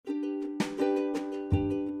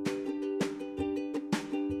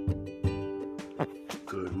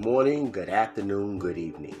morning, good afternoon, good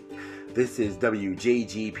evening. This is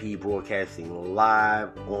W.J.G.P Broadcasting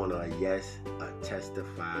live on a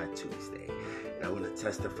Testify Tuesday. And I want to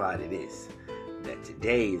testify to this, that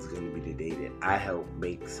today is going to be the day that I help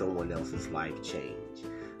make someone else's life change.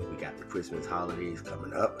 We got the Christmas holidays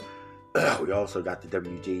coming up. We also got the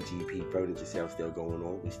W.J.G.P furniture sale still going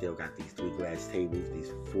on. We still got these 3 glass tables,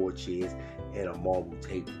 these 4 chairs, and a marble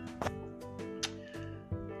table.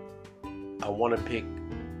 I want to pick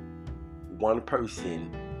one person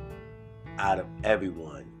out of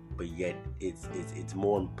everyone, but yet it's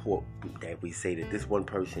more important that we say that this one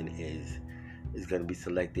person is going to be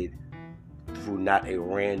selected through not a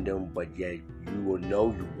random, but yet you will know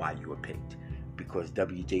why you were picked, because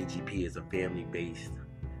WJGP is a family-based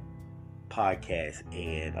podcast.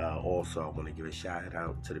 And also I want to give a shout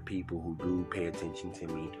out to the people who do pay attention to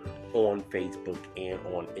me on Facebook and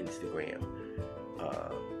on Instagram.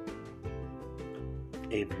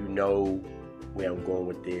 If you know where I'm going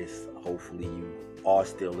with this, hopefully you are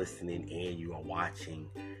still listening and you are watching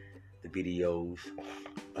the videos.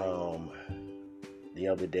 The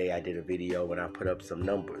other day I did a video and I put up some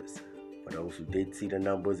numbers. For those who did see the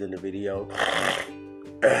numbers in the video,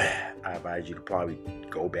 I advise you to probably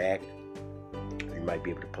go back. You might be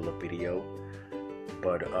able to pull up video,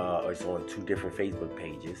 but it's on 2 different Facebook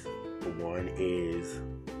pages. One is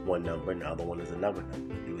one number and the other one is another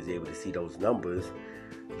number. If you was able to see those numbers,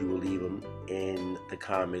 you will leave them in the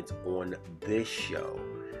comments on this show.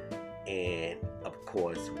 And of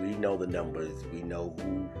course, we know the numbers. We know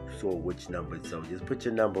who saw which numbers. So just put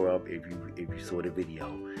your number up if you saw the video,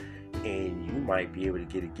 and you might be able to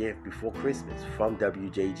get a gift before Christmas from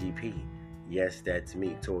WJGP. Yes, that's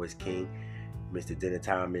me, Taurus King, Mr. Dinner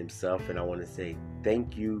Time himself. And I want to say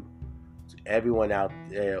thank you to everyone out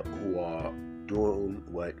there who are doing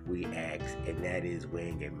what we ask, and that is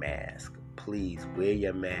wearing a mask. Please wear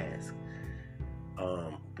your mask.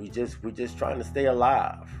 We just trying to stay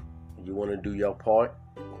alive. You want to do your part,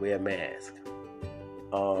 wear a mask.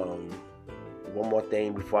 One more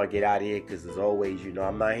thing before I get out of here, because as always,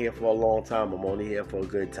 I'm not here for a long time. I'm only here for a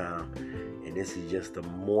good time. And this is just a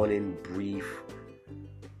morning brief.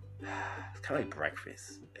 It's kind of like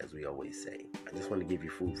breakfast, as we always say. I just want to give you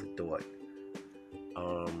food for thought.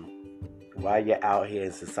 While you're out here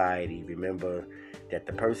in society, remember that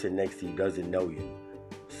the person next to you doesn't know you.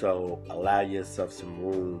 So allow yourself some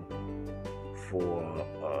room for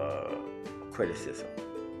criticism.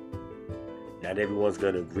 Not everyone's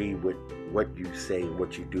going to agree with what you say and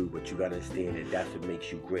what you do, but you got to understand that that's what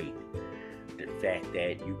makes you great. The fact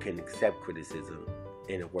that you can accept criticism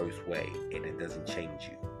in a worse way and it doesn't change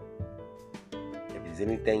you. If there's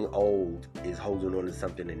anything old, is holding on to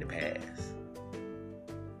something in the past.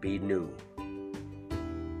 Be new.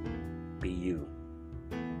 Be you.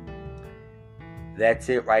 That's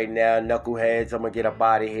it right now, knuckleheads. I'm going to get up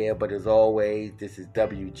out of here. But as always, this is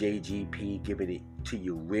WJGP giving it to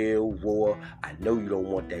you real raw. I know you don't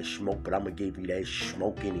want that smoke, but I'm going to give you that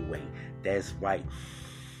smoke anyway. That's right.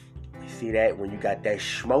 You see that? When you got that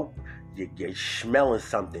smoke, you're smelling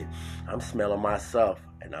something. I'm smelling myself.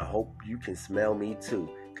 And I hope you can smell me too,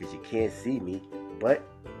 because you can't see me. But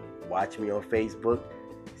watch me on Facebook.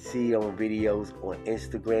 See you on videos on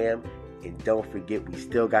Instagram. And don't forget, we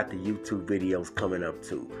still got the YouTube videos coming up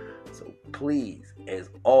too. So please,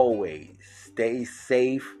 as always, stay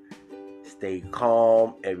safe, stay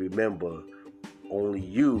calm, and remember, only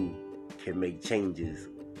you can make changes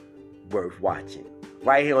worth watching.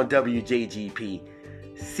 Right here on WJGP.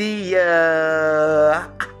 See ya!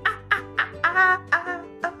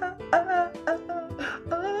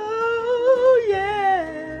 Oh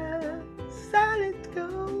yeah! Silent go!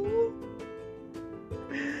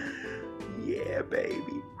 Yeah,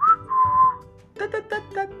 baby. Da, da, da,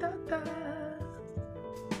 da, da, da.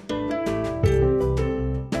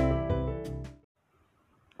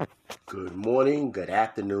 Good morning, good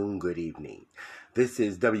afternoon, good evening. This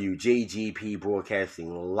is WJGP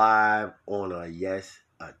Broadcasting live on a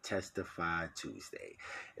Testify Tuesday.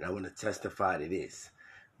 And I want to testify to this,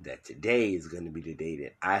 that today is going to be the day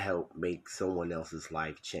that I help make someone else's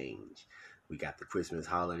life change. We got the Christmas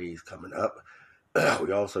holidays coming up.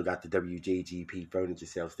 We also got the WJGP furniture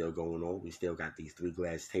sale still going on. We still got these 3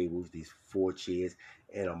 glass tables, these 4 chairs,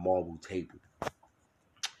 and a marble table.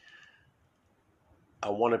 I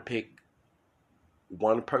want to pick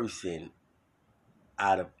one person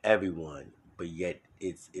out of everyone, but yet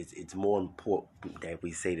it's more important that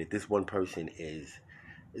we say that this one person is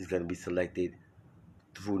going to be selected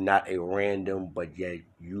through not a random, but yet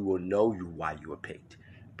you will know why you were picked,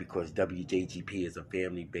 because WJGP is a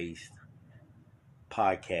family-based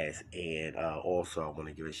Podcast. And also, I want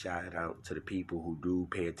to give a shout out to the people who do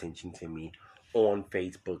pay attention to me on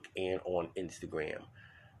Facebook and on Instagram.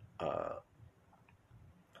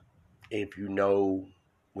 If you know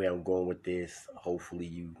where I'm going with this, hopefully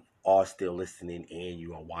you are still listening and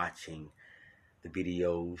you are watching the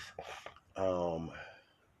videos.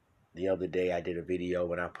 The other day I did a video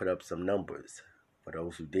when I put up some numbers. For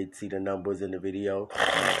those who did see the numbers in the video,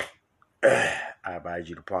 I advise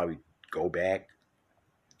you to probably go back.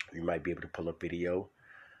 You might be able to pull up video.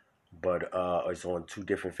 But it's on two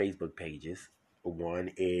different Facebook pages.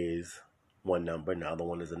 One is one number, and the other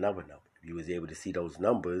one is another number. If you was able to see those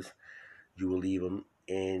numbers, you will leave them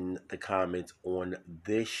in the comments on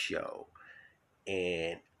this show.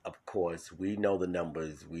 And of course, we know the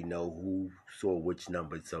numbers. We know who saw which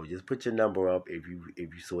numbers. So just put your number up if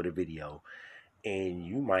you saw the video, and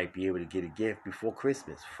you might be able to get a gift before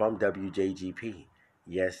Christmas from W.J.G.P.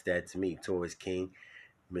 Yes, that's me, Taurus King,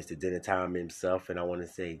 Mr. Dinner Time himself. And I want to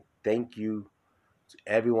say thank you to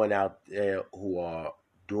everyone out there who are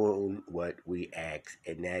doing what we ask,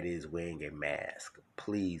 and that is wearing a mask.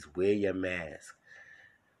 Please wear your mask.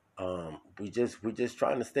 We just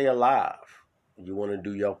trying to stay alive. You want to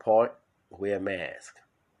do your part, wear a mask.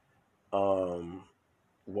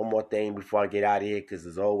 One more thing before I get out of here, because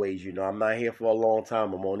as always, I'm not here for a long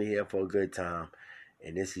time. I'm only here for a good time.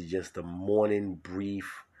 And this is just a morning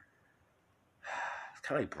brief. It's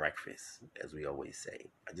kind of like breakfast, as we always say.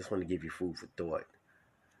 I just want to give you food for thought.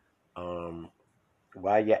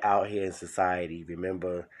 While you're out here in society,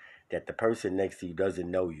 remember that the person next to you doesn't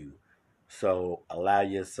know you. So allow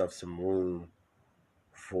yourself some room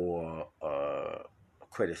for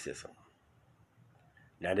criticism.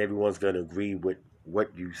 Not everyone's going to agree with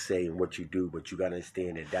what you say and what you do, but you got to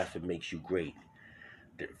understand that that's what makes you great.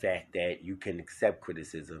 The fact that you can accept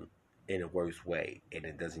criticism in a worse way and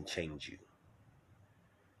it doesn't change you.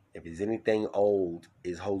 If there's anything old,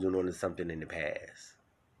 is holding on to something in the past.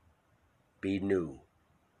 Be new.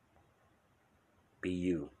 Be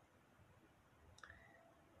you.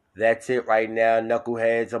 That's it right now,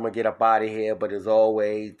 knuckleheads. I'm going to get up out of here. But as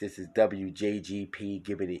always, this is W.J.G.P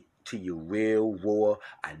giving it to you real raw.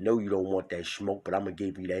 I know you don't want that smoke, but I'm going to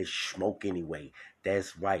give you that smoke anyway.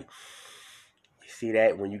 That's right. You see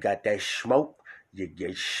that? When you got that smoke,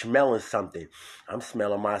 you're smelling something. I'm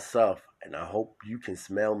smelling myself. And I hope you can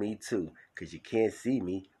smell me too. Because you can't see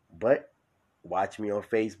me. But watch me on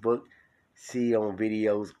Facebook. See on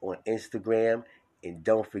videos on Instagram. And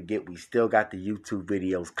don't forget, we still got the YouTube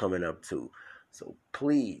videos coming up too. So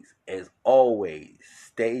please, as always,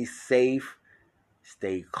 stay safe,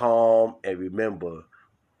 stay calm, and remember,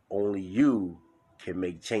 only you can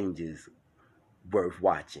make changes worth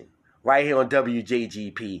watching. Right here on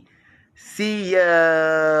W.J.G.P. See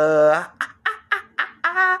ya!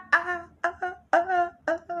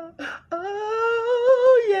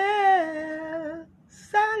 Oh, yeah.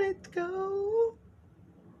 Silent go.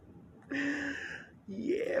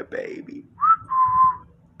 Yeah, baby.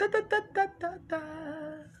 Da, da, da, da, da, da.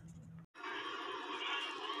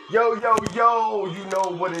 Yo, you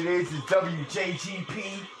know what it is. It's W.J.G.P,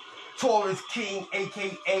 Taurus King,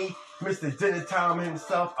 a.k.a. Mr. Dinner Time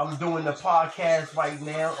himself. I'm doing the podcast right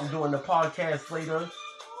now. I'm doing the podcast later.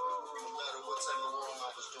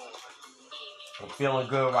 I'm feeling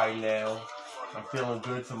good right now. I'm feeling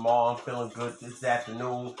good tomorrow. I'm feeling good this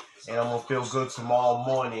afternoon. And I'm going to feel good tomorrow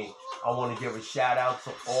morning. I want to give a shout out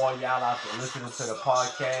to all y'all out there listening to the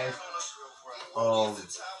podcast.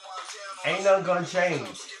 Ain't nothing gonna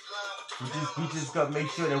change. We just gotta make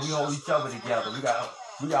sure that we hold each other together. We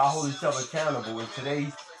gotta hold each other accountable. And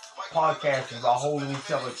today's podcast is about holding each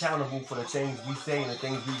other accountable for the things we say and the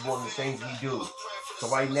things we want and the things we do. So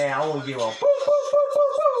right now I want to give a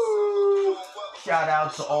shout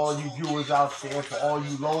out to all you viewers out there, for all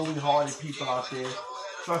you lonely hearted people out there.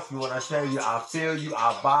 Trust me when I tell you, I feel you,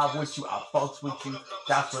 I vibe with you, I fucks with you.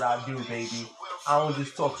 That's what I do, baby. I don't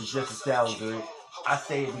just talk it just to sound good. I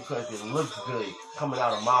say it because it looks good coming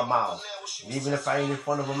out of my mouth. And even if I ain't in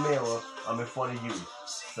front of a mirror, I'm in front of you.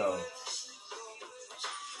 So.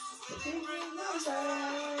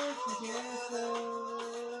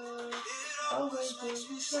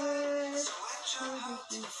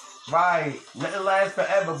 Right. Nothing lasts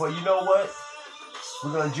forever, but you know what?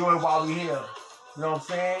 We're going to enjoy it while we're here. You know what I'm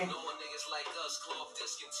saying?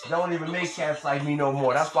 Don't even make cats like me no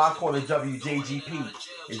more. That's why I call it W.J.G.P.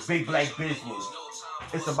 It's big black business.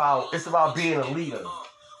 It's about being a leader.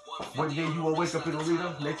 One day you want to wake up in a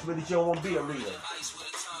leader. Next minute you don't want to be a leader.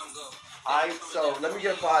 Alright, so let me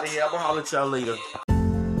get out of here. I'm going to holler at y'all later.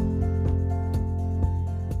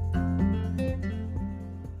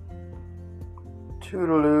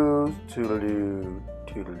 Toodaloo, toodaloo,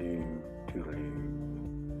 toodaloo,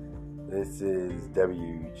 toodaloo. This is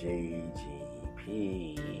W.J.G.P.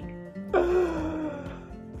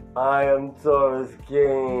 I am Taurus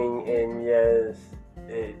King, and yes,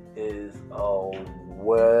 it is a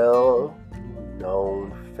well-known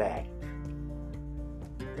fact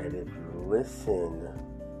that if you listen,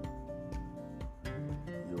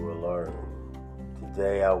 you will learn.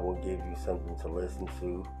 Today I will give you something to listen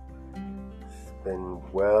to. It's been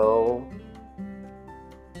well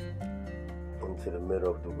into the middle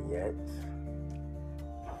of the week yet,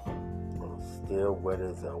 and still wet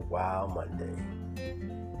as a wild Monday.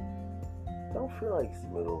 Don't feel like it's the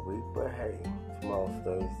middle of the week, but hey, tomorrow's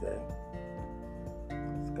Thursday.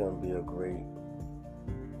 It's gonna be a great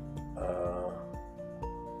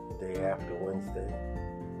day after Wednesday.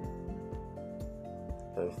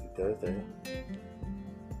 Thursday.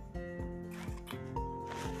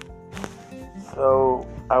 So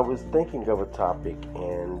I was thinking of a topic,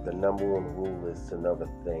 and the number one rule is to never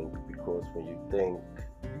think, because when you think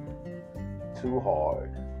too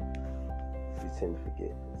hard, you tend to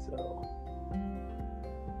forget. So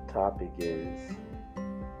topic is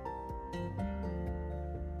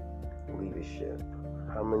leadership.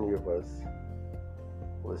 How many of us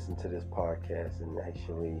listen to this podcast and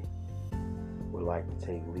actually would like to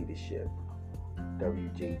take leadership?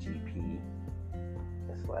 W.J.G.P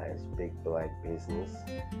 / Big Black Business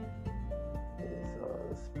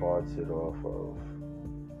is sponsored off of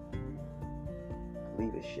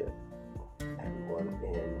leadership. Everyone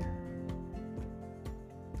in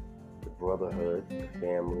the brotherhood, the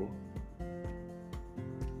family, the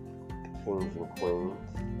kings and queens,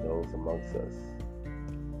 those amongst us,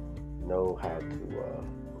 know how to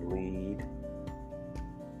lead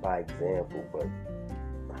by example, but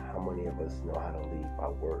how many of us know how to lead by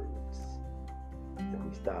words? If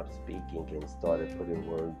we stopped speaking and started putting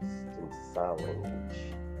words into sign language,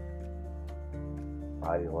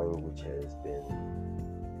 body language has been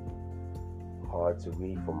hard to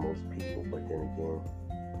read for most people. But then again,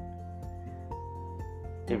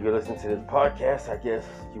 if you listen to this podcast, I guess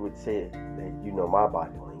you would say that you know my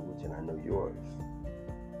body language and I know yours.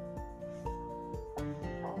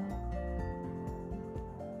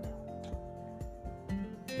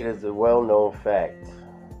 It is a well-known fact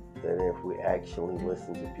that if we actually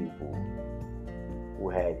listen to people who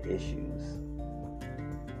had issues,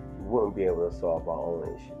 we wouldn't be able to solve our own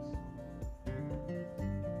issues.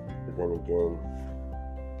 But then again,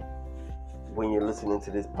 when you're listening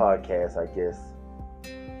to this podcast, I guess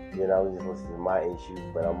you're not just listening to my issues,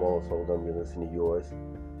 but I'm also going to be listening to yours.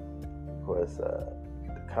 Of course, the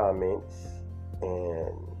comments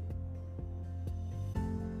and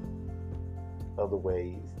other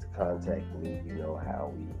ways to contact me, you know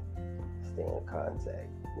how we stay in contact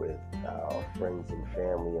with our friends and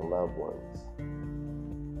family and loved ones.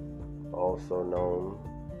 Also known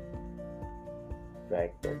the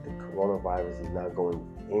fact that the coronavirus is not going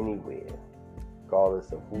anywhere,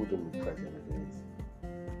 regardless of who the new president is.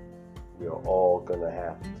 We are all gonna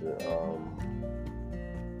have to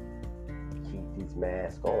keep these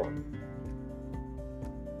masks on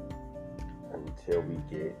until we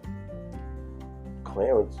get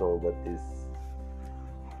clearance on what this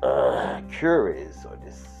cure is, or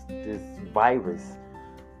this virus,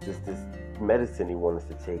 this medicine he wants us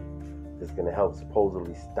to take that's going to help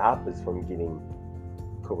supposedly stop us from getting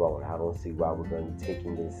corona. I don't see why we're going to be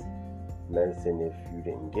taking this medicine if you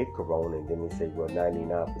didn't get corona, and then they say, well,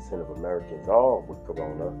 99% of Americans are with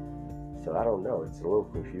corona. So I don't know, it's a little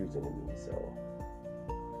confusing to me. So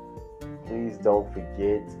please don't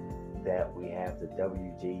forget that we have the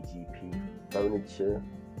W.J.G.P furniture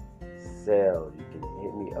sale. You can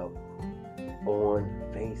hit me up on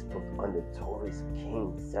Facebook under Taurus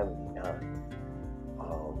King 79.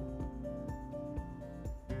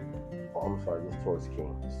 I'm sorry, this Taurus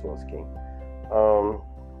King.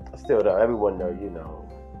 Still though, everyone know, you know,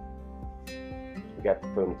 we got the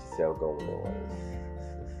furniture sale going on.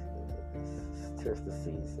 It's just the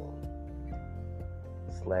season.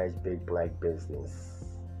 / Big Black Business.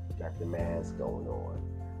 Got the mask going on.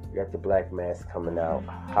 We got the black mask coming out.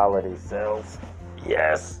 Holiday sales.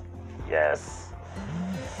 Yes.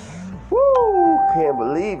 Woo! Can't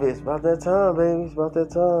believe it. It's about that time, baby. It's about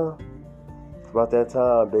that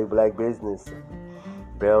time. Big Black Business.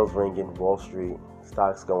 Bells ringing. Wall Street.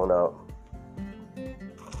 Stocks going up.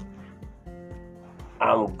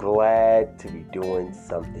 I'm glad to be doing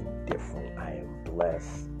something different. I am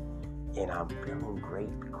blessed. And I'm feeling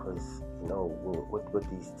great because, you know, with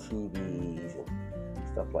these TVs and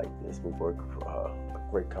stuff like this, we work for a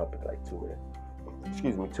great company like 2 minutes.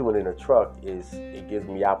 Touring in a truck it gives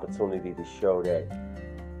me opportunity to show that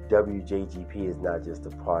W.J.G.P is not just a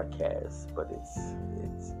podcast, but it's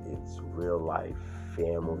real life,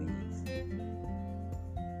 families,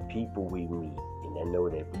 people we meet. And I know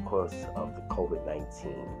that because of the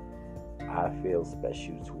COVID-19, I feel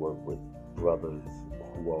special to work with brothers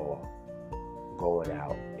who are going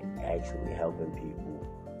out and actually helping people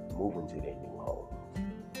move into their new homes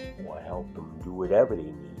or help them do whatever they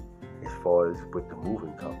need as far as with the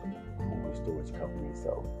moving storage company.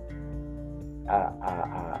 So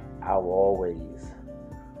I will always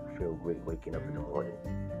feel great waking up in the morning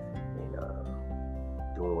and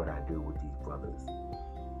doing what I do with these brothers.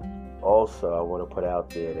 Also, I want to put out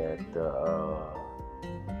there that the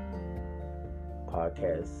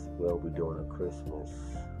podcast will be doing a Christmas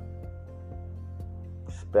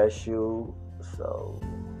special, so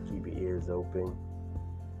keep your ears open.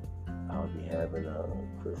 I'll be having a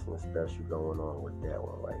Christmas special going on with that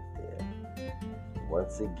one right there.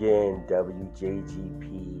 Once again,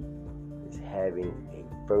 W.J.G.P is having a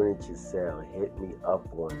furniture sale. Hit me up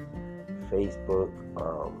on Facebook.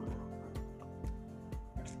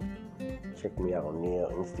 Check me out on there,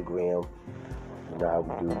 Instagram. You know how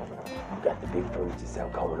we do. We got the big furniture sale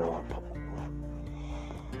going on.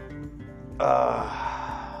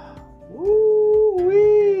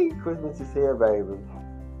 Woo-wee! Christmas is here, baby.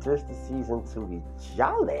 Just the season to be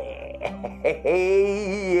jolly.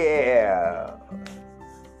 Yeah.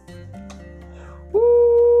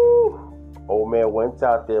 Woo! Old man went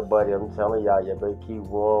out there, buddy. I'm telling y'all, you better keep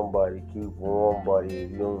warm, buddy. Keep warm, buddy.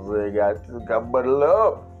 You know what I'm saying? Got buttered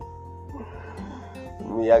up.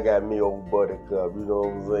 Me, I got me old buttercup, you know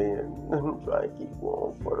what I'm saying? I'm trying to keep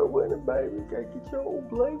warm for the winter, baby. You gotta get your old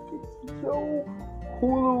blankets, get your old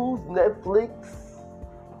Hulu's, Netflix.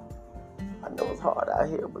 I know it's hard out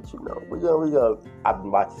here, but you know, we gonna. I've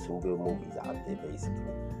been watching some good movies out there,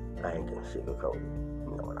 basically. I ain't gonna sugarcoat it.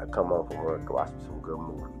 You know, when I come home from work, I watch some good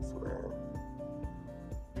movies, man.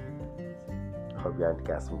 Hope y'all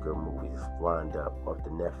got some good movies lined up off the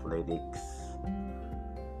Netflix,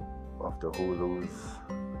 off the Hulu's,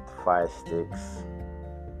 the Fire Sticks.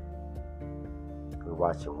 We're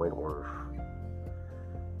watching Wentworth.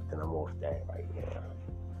 Then I'm off that right now.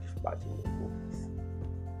 Just watching the movies.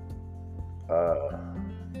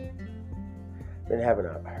 Been having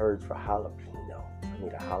a urge for jalapeno. I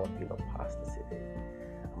need a jalapeno pasta today.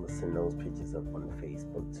 I'm gonna send those pictures up on the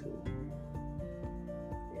Facebook too.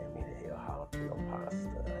 Yeah, I made a jalapeno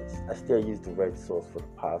pasta. I still use the red sauce for the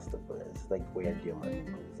pasta, but it's like the way I did my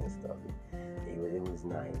noodles and stuff. It was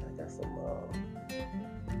nice. I got some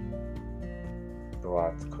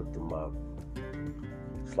broths, cooked them up,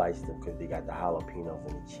 sliced them because they got the jalapenos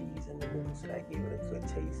and the cheese and the noodles, so that gave it a good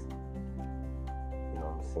taste. You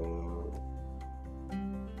know what I'm saying?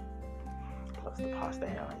 Plus the pasta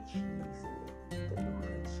had like cheese and the noodles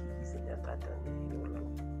and cheese, and after I done it, you know,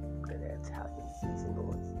 put that Italian seasoning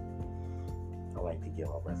on it. I like to get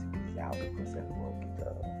my recipes out because everyone can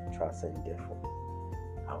try something different.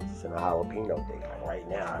 I was just in a jalapeno day. Like right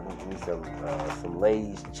now, I'm eating some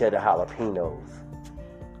Lay's cheddar jalapenos.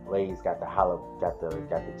 Lay's got the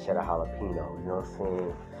cheddar jalapeno. You know what I'm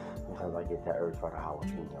saying? Sometimes I get that urge for the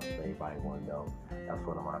jalapenos. Everybody want to know. That's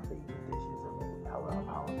one of my favorite dishes. I love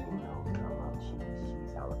jalapenos. I love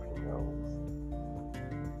cheese jalapenos,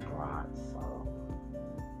 brats.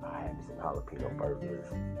 I had some jalapeno burgers.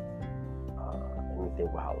 Anything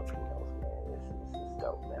with jalapenos, man. This is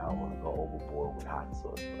dope, man. I don't want to go overboard with hot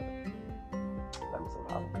sauce, but let me some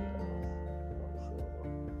jalapenos.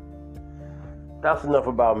 That's enough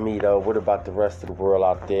about me, though. What about the rest of the world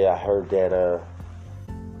out there? I heard that the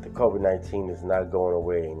COVID-19 is not going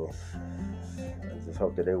away, and I just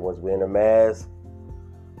hope that everyone's wearing a mask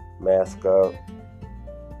up.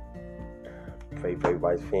 Pray for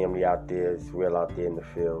everybody's family out there. It's real out there in the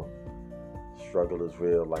field. Struggle is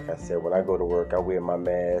real. Like I said, when I go to work, I wear my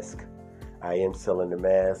mask. I am selling the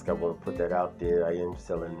mask. I want to put that out there. I am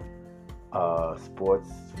selling sports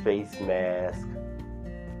face mask.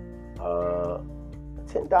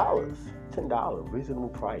 $10, reasonable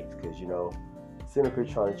price, because you know, instead of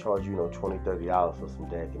trying to charge you, $20, $30 for some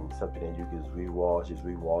deck and something that you can rewash, it's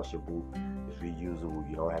rewashable, it's reusable.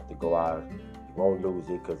 You don't have to go out. You won't lose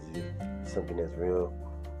it because it's something that's real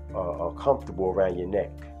comfortable around your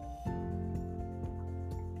neck.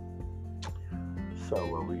 So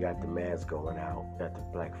we got the mask going out. Got the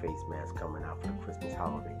black face mask coming out for the Christmas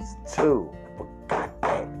holidays too. I forgot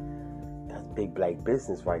that. That's big black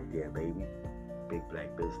business right there, baby. Big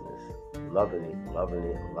black business. Loving it. Loving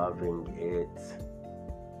it.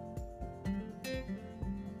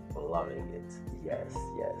 Yes.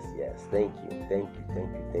 Thank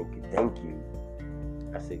you.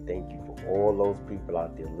 I say thank you for all those people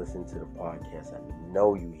out there listening to the podcast. I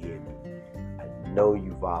know you hear me. I know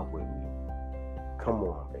you vibe with me. Come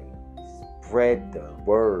on, baby. Spread the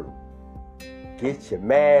word. Get your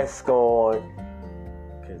mask on.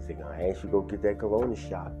 Because they're going to ask you to go get that corona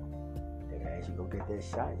shot. They're going to ask you to go get that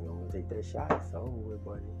shot. You don't take that shot. It's over with,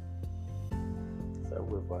 buddy. It's over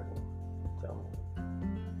with, buddy.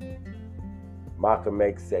 Malcolm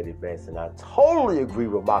X said it best, and I totally agree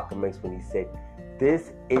with Malcolm X when he said,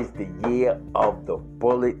 this is the year of the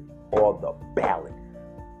bullet or the ballot.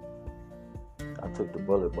 I took the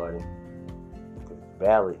bullet, buddy. The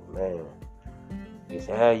ballot, man. They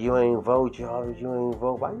say, hey, you ain't vote, Jarvis, you ain't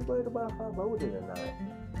vote. Why you worried about if I voted or not?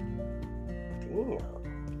 Damn.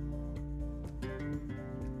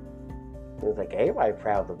 It was like, everybody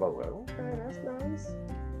proud to vote. Okay, that's nice.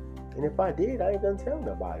 And if I did, I ain't gonna tell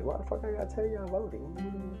nobody. Why the fuck I gotta tell you I voted?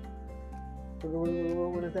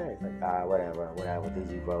 What is that? It's like, whatever. Did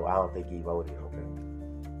you vote? I don't think he voted, okay?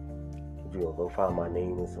 You go find my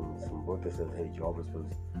name in some book that says, hey, Jarvis was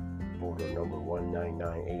voter number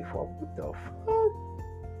 19984. What the fuck?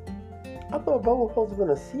 I thought voting was supposed to have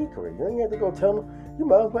been a secret. You ain't have to go tell them. You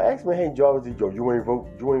might as well ask me, hey, Jarvis, you ain't vote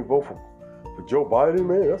for Joe Biden,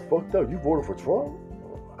 man? That's fucked up. You voted for Trump?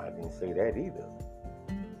 Well, I didn't say that either.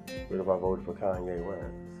 What if I voted for Kanye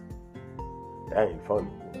West? That ain't funny,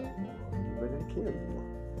 you know. You better kill you.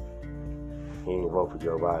 He ain't vote for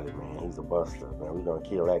Joe Biden, man. He's a buster, man. We gonna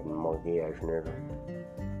kill that monkey ass nigga.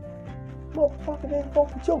 Motherfucker didn't vote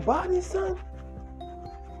for Joe Biden, son.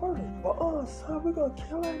 Son, we gonna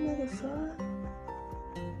kill that nigga, son.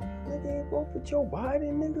 Nigga ain't vote for Joe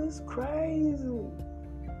Biden, nigga. It's crazy.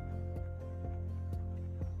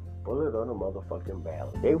 Bullet on the motherfucking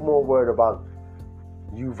ballot. They more worried about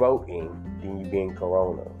you voting than you being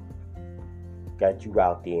corona. Got you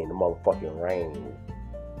out there in the motherfucking rain.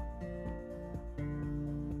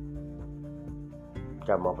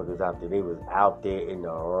 Got motherfuckers out there. They was out there in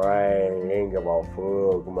the rain. They ain't give a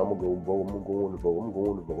fuck. I'm gonna go vote. I'm going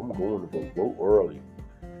to vote. Vote early.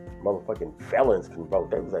 Motherfucking felons can vote.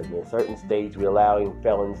 They was like, in certain states we allowing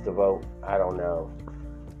felons to vote. I don't know.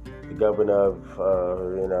 The governor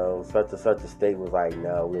of, such and such a state was like,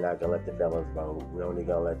 no, we're not gonna let the felons vote. We're only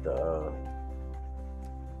gonna let the,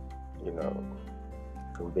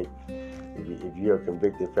 convict. If you're a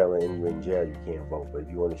convicted felon and you're in jail, you can't vote. But if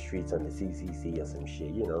you're on the streets under CCC or some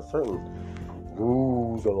shit, certain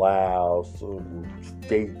rules allow certain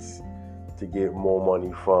states to get more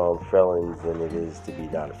money from felons than it is to be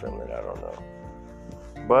not a felon. I don't know.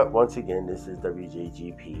 But once again, this is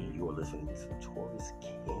W.J.G.P. You are listening to Taurus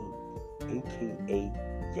King, a.k.a.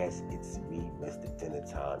 yes, it's me, Mr. Dinner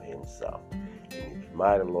Time himself. And if you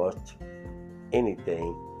might have lost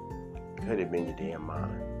anything, could have been your damn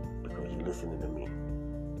mind, because you're listening to me.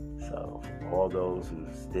 So, for all those who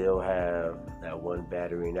still have that one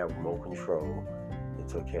battery in that remote control,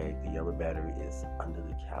 it's okay. The yellow battery is under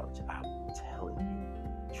the couch. I'm telling you,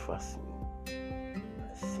 trust me.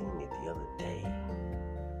 I seen it the other day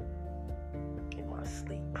in my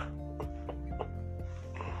sleep.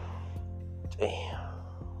 Damn.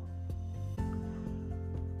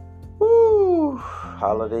 Woo!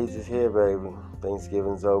 Holidays is here, baby.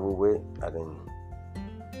 Thanksgiving's over with. I done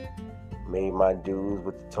made my dues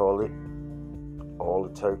with the toilet. All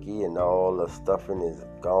the turkey and all the stuffing is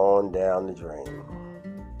gone down the drain.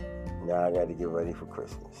 Now I got to get ready for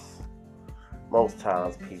Christmas. Most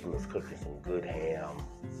times people is cooking some good ham.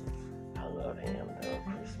 I love ham during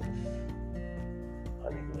Christmas.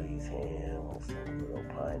 Honey glazed ham with some good old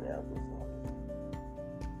pineapples on it.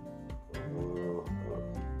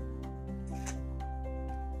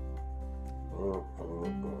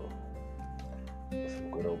 Some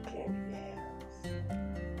good old candy yams.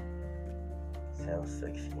 Sounds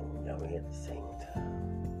sexy and yummy at the same time.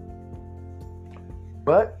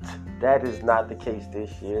 But that is not the case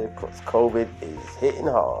this year, because COVID is hitting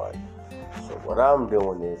hard. So what I'm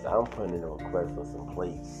doing is I'm putting a request for some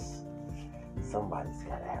place. Somebody's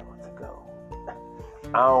got to have it to go.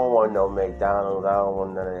 I don't want no McDonald's. I don't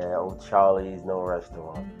want none of that old Charlie's, no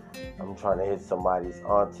restaurant. I'm trying to hit somebody's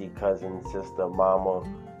auntie, cousin, sister, mama,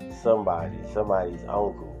 somebody's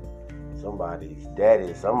uncle, somebody's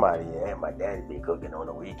daddy, somebody. Yeah, my daddy be cooking on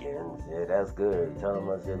the weekends. Yeah, that's good. Tell him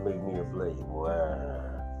I said, make me a plate, boy.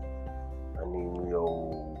 I need me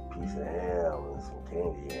old piece of ham and some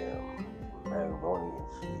candy ham, macaroni and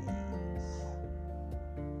cheese.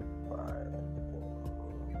 Right.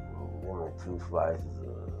 Give me 2 slices of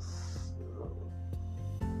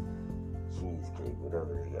cheesecake,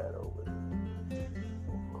 whatever they got over there.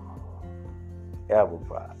 Apple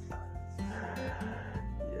pie.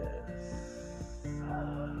 Yes.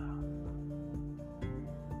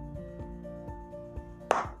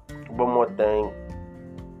 one more thing.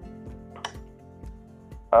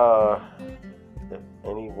 If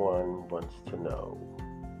anyone wants to know,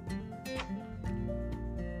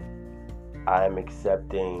 I am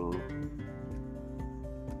accepting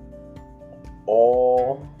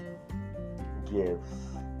all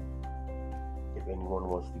gifts. If anyone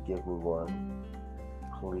wants to give me one,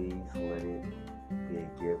 please let it be a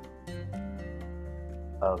gift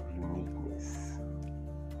of uniqueness.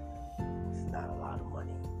 It's not a lot of money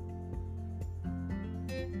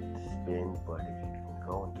to spend, but if you can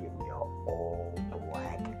go and get me an all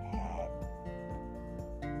black hat,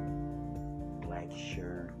 black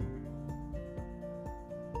shirt,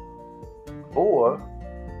 or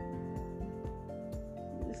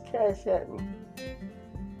just cash at me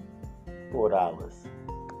 $4.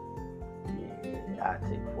 Yeah, I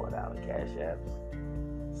take $4 cash apps.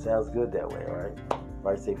 Sounds good that way, right? If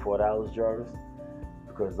I say $4, Jarvis,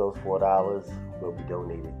 because those $4 will be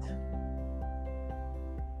donated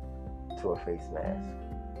to a face mask.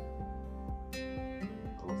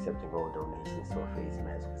 I'm accepting all donations to a face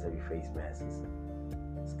mask because every face mask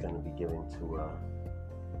is going to be given to a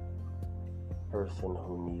person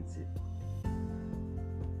who needs it.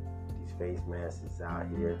 These face masks out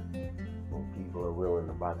here, and people are willing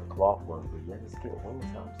to buy the cloth ones, but yet it's getting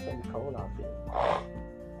wintertime. It's going to be cold out there.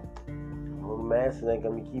 Well, the masks ain't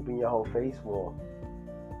going to be keeping your whole face warm.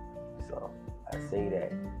 So I say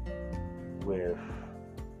that with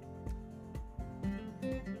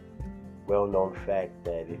well-known fact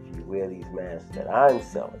that if you wear these masks that I'm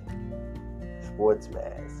selling, sports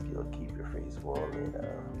masks, you'll keep your face warm, and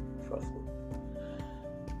trust me,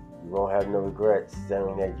 you won't have no regrets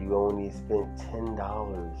saying that you only spent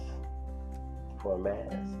 $10 for a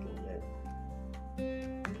mask, and yet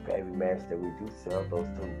for every mask that we do sell,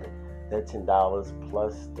 that $10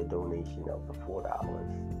 plus the donation of the $4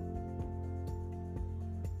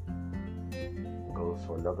 goes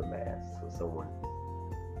for another mask, so someone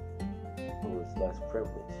who is less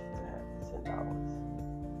privileged to have $10.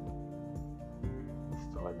 We're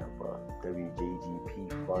starting up a W.J.G.P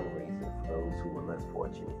fundraiser for those who are less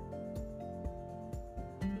fortunate.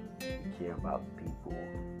 We care about people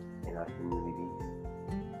in our communities,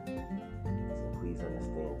 so please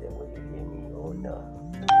understand that when you hear me on the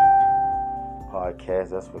podcast,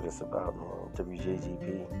 that's what it's about, man. W.J.G.P.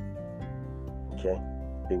 Okay?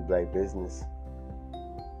 Big black business.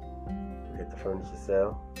 We got the furniture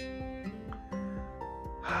sale.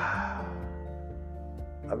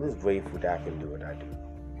 I'm just grateful that I can do what I do.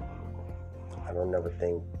 I don't never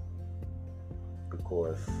think,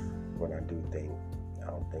 because when I do think, I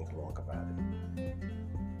don't think long about it.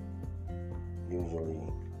 Usually,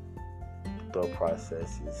 the thought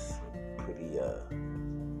process is pretty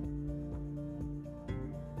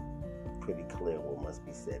clear what must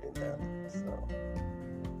be said and done. So,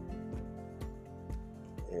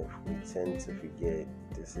 if we tend to forget,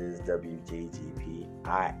 this is W.J.G.P.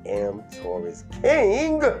 I am Taurus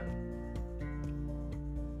King,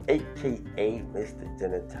 aka Mr.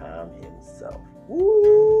 Dinner Time himself.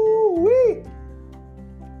 Woo-wee!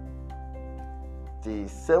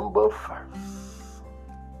 December 1st.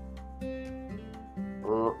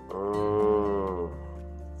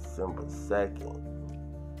 December 2nd.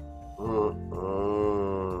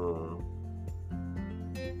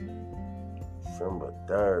 December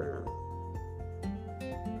 3rd.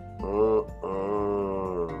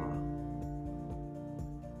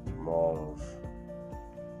 Tomorrow's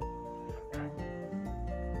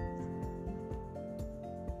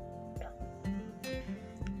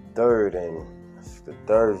third, and it's the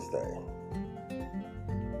Thursday.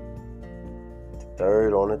 The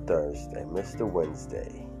third on a Thursday, Mr.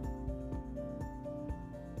 Wednesday.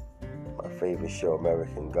 My favorite show,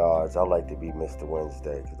 American Gods. I like to be Mr.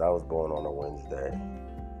 Wednesday because I was born on a Wednesday.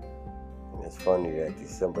 And it's funny that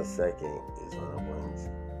December 2nd is on a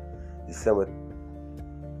Wednesday. December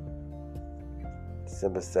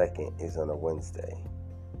 2nd is on a Wednesday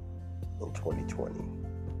in 2020.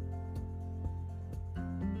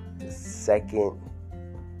 The 2nd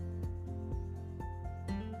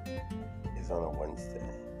is on a Wednesday.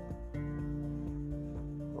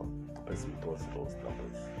 Put some thoughts to those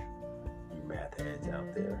numbers, you math heads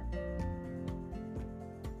out there.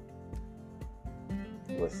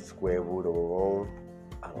 What's the square root of a room?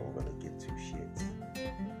 I don't really give two shits.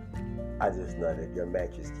 I just know that your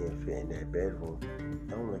mattress can't fit in that bedroom.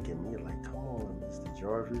 Don't look at me like, come on, Mr.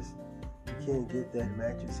 Jarvis. You can't get that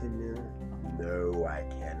mattress in there? No, I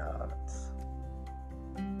cannot.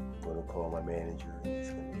 I'm going to call my manager and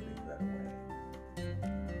he's going to figure out a way.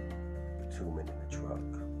 2 men in the truck.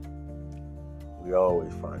 We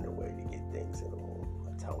always find a way to get things in the room.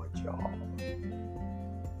 I tell it y'all.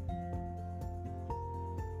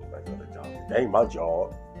 like other jobs. That ain't my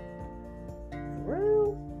job. For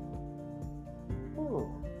real?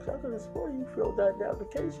 I could have sworn you filled out the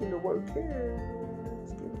application to work here.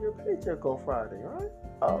 Let's give you a paycheck on Friday, right?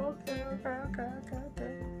 Oh, okay.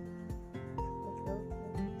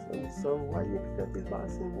 So why you pick up these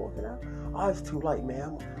boxes and walking out? Oh, it's too late,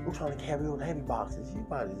 man. I'm trying to carry all the heavy boxes. You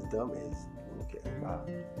about as dumb as okay, wow.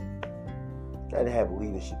 Gotta have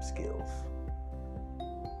leadership skills.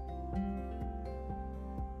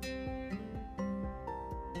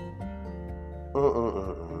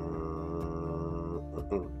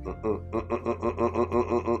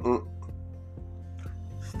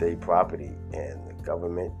 State property and the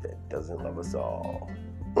government that doesn't love us all.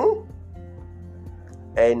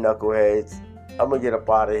 Hey, knuckleheads, I'm gonna get up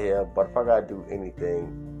out of here, but if I gotta do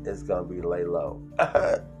anything, it's gonna be lay low.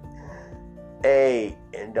 Hey,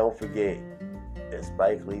 and don't forget, as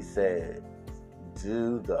Spike Lee said,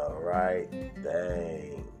 do the right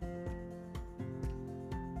thing.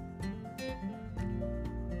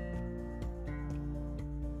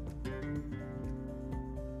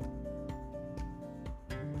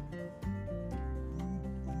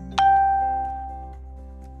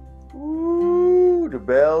 The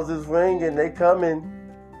bells is ringing, they coming.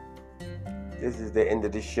 This is the end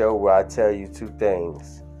of the show where I tell you two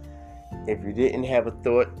things. If you didn't have a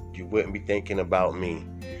thought, you wouldn't be thinking about me.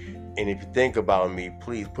 And if you think about me,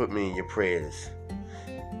 please put me in your prayers.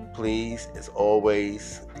 Please, as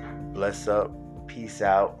always, bless up, peace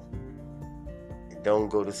out, and don't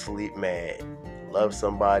go to sleep mad. Love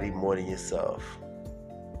somebody more than yourself.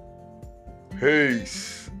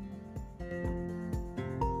 Peace.